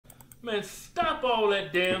Man, stop all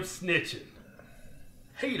that damn snitching.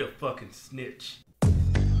 Hate a fucking snitch.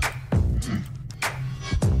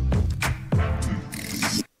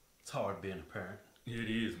 It's hard being a parent. It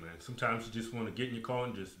is, man. Sometimes you just want to get in your car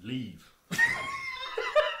and just leave.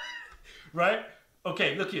 Right?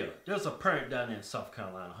 Okay, look here. There's a parent down there in South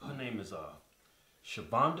Carolina. Her name is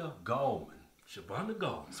Shavonda Gallman. Shavonda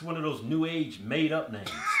Gallman. It's one of those new age made up names.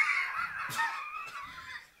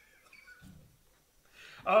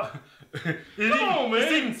 Come on, man.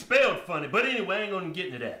 It's even spelled funny. But anyway, I ain't gonna get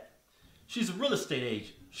into that. She's a real estate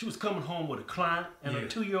agent. She was coming home with a client and a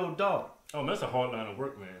 2-year-old daughter. Oh, that's a hard line of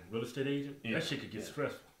work, man. Real estate agent? Yeah. That shit could get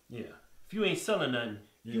stressful. Yeah. If you ain't selling nothing,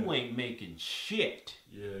 you ain't making shit.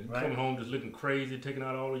 Yeah, you coming home just looking crazy, taking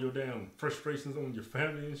out all of your damn frustrations on your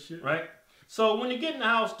family and shit. Right? So when you get in the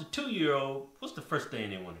house, the 2-year-old, what's the first thing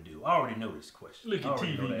they want to do? I already know this question. Look at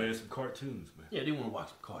TV, man. Some cartoons, man. Yeah, they want to watch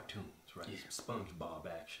some cartoons, right? Yeah. Some SpongeBob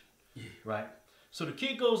action. Yeah. Right? So the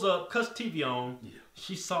kid goes up, cuts TV on. Yeah.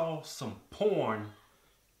 She saw some porn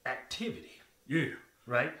activity. Yeah.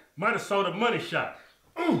 Right? Might have saw the money shot.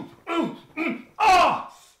 Oh!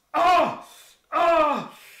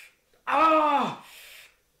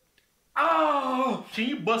 Can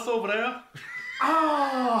you bust over there?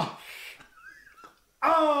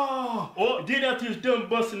 Or then after he's done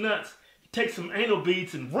busting nuts, take some anal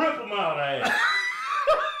beads and rip them out of ass.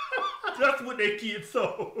 That's what that kid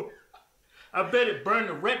saw. I bet it burned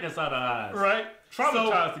the retinas out of her eyes. Right?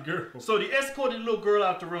 Traumatized the girl. So they escorted the little girl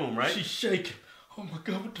out the room, right? She's shaking. Oh my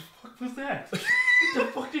God, what the fuck was that? What the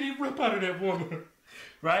fuck did he rip out of that woman?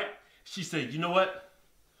 Right? She said, you know what?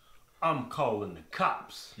 I'm calling the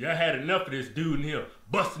cops. Yeah, I had enough of this dude in here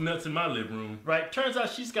busting nuts in my living room. Right? Turns out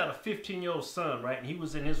she's got a 15-year-old son, right? And he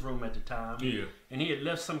was in his room at the time. Yeah. And he had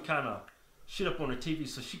left some kind of shit up on the TV,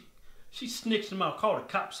 so she snitched him out, called the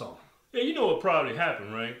cops on him. Yeah, you know what probably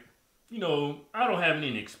happened, right? You know, I don't have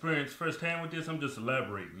any experience firsthand with this. I'm just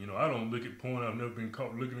elaborating. You know, I don't look at porn. I've never been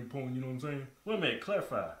caught looking at porn. You know what I'm saying? Wait a minute,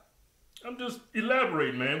 clarify. I'm just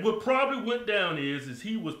elaborating, man. What probably went down is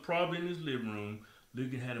he was probably in his living room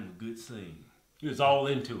looking at him a good scene. He was all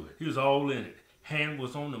into it. He was all in it. Hand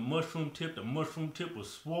was on the mushroom tip. The mushroom tip was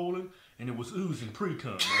swollen, and it was oozing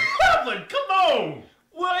pre-cum, man. But come on!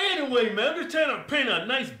 Well, anyway, man, I'm just trying to paint a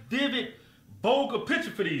nice, vivid, vulgar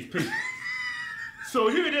picture for these people. So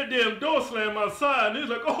here that damn door slam outside, and he's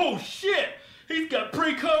like, oh shit, he's got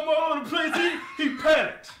pre-cum all over the place. He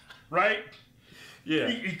panicked, right? Yeah.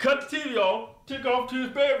 He cut the TV off, took off to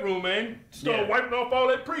his bedroom, man. Started wiping off all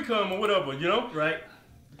that pre-cum or whatever, you know? Right.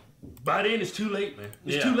 By then, it's too late, man.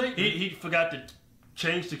 It's too late. He forgot to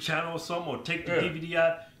change the channel or something, or take the DVD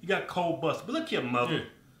out. You got cold bust. But look here, mother.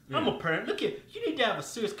 Yeah. I'm a parent. Look here. You need to have a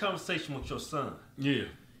serious conversation with your son. Yeah.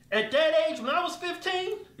 At that age, when I was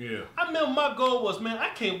 15, I remember my goal was, man, I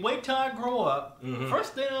can't wait till I grow up.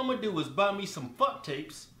 First thing I'm going to do is buy me some fuck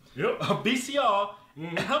tapes, a VCR,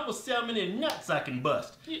 and I'm going to see how many nuts I can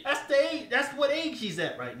bust. That's the age. That's what age he's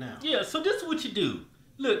at right now. Yeah, so this is what you do.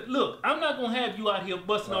 Look, I'm not going to have you out here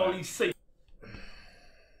busting all these safe